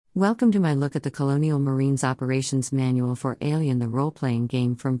Welcome to my look at the Colonial Marines Operations Manual for Alien the role-playing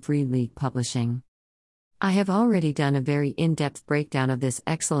game from Free League Publishing. I have already done a very in-depth breakdown of this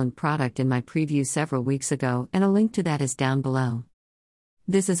excellent product in my preview several weeks ago, and a link to that is down below.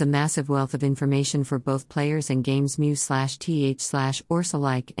 This is a massive wealth of information for both players and GamesMuse/th/Ors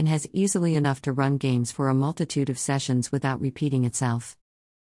alike, and has easily enough to run games for a multitude of sessions without repeating itself.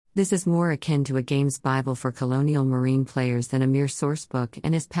 This is more akin to a games Bible for Colonial Marine players than a mere sourcebook,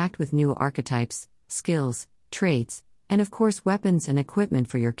 and is packed with new archetypes, skills, traits, and of course weapons and equipment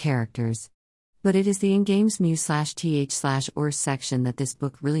for your characters. But it is the in GamesMuse/th/Ors section that this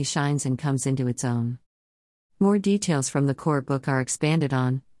book really shines and comes into its own. More details from the core book are expanded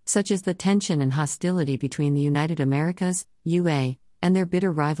on, such as the tension and hostility between the United Americas, UA, and their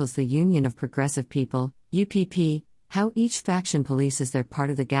bitter rivals the Union of Progressive People, UPP, how each faction polices their part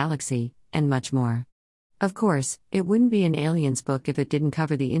of the galaxy, and much more. Of course, it wouldn't be an Aliens book if it didn't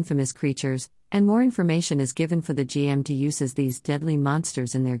cover the infamous creatures, and more information is given for the GM to use these deadly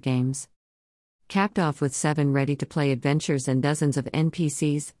monsters in their games. Capped off with 7 ready-to-play adventures and dozens of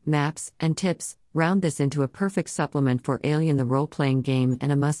NPCs, maps, and tips, round this into a perfect supplement for Alien the role-playing game and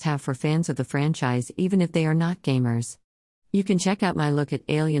a must-have for fans of the franchise even if they are not gamers. You can check out my look at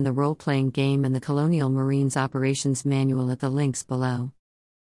Alien the role-playing game and the Colonial Marines Operations Manual at the links below.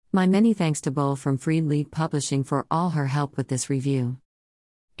 My many thanks to Bowl from Free League Publishing for all her help with this review.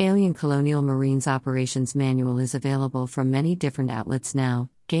 Alien Colonial Marines Operations Manual is available from many different outlets now.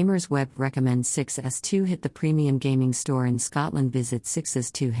 Gamers Web recommends 6s2 Hit, the premium gaming store in Scotland. Visit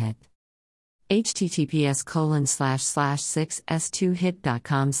 6s2hit.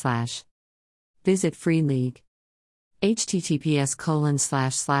 https://6s2hit.com/ Visit Free League.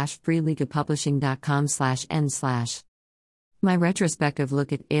 https://freeleaguepublishing.com/n/. My retrospective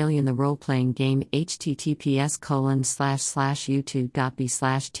look at Alien the role-playing game.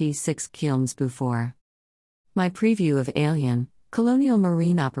 https://youtube.b/t6kilmsbefore. My preview of Alien Colonial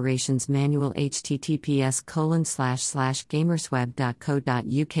Marine Operations Manual.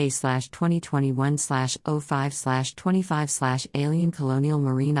 https://gamersweb.co.uk/2021/05/25/Alien Colonial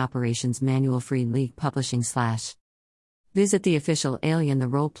Marine Operations Manual Free League Publishing/. Visit the official Alien the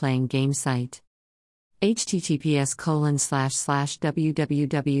role-playing game site.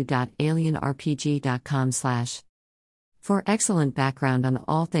 https://www.alienrpg.com/. For excellent background on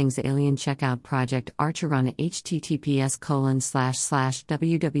all things Alien, check out Project Archer on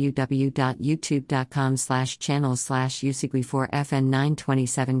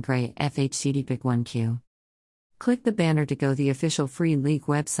https://www.youtube.com/channels/usigui4fn927 gray fhcdpic1q. Click the banner to go the official Free League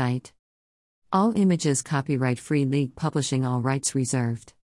website. All images copyright Free League Publishing, all rights reserved.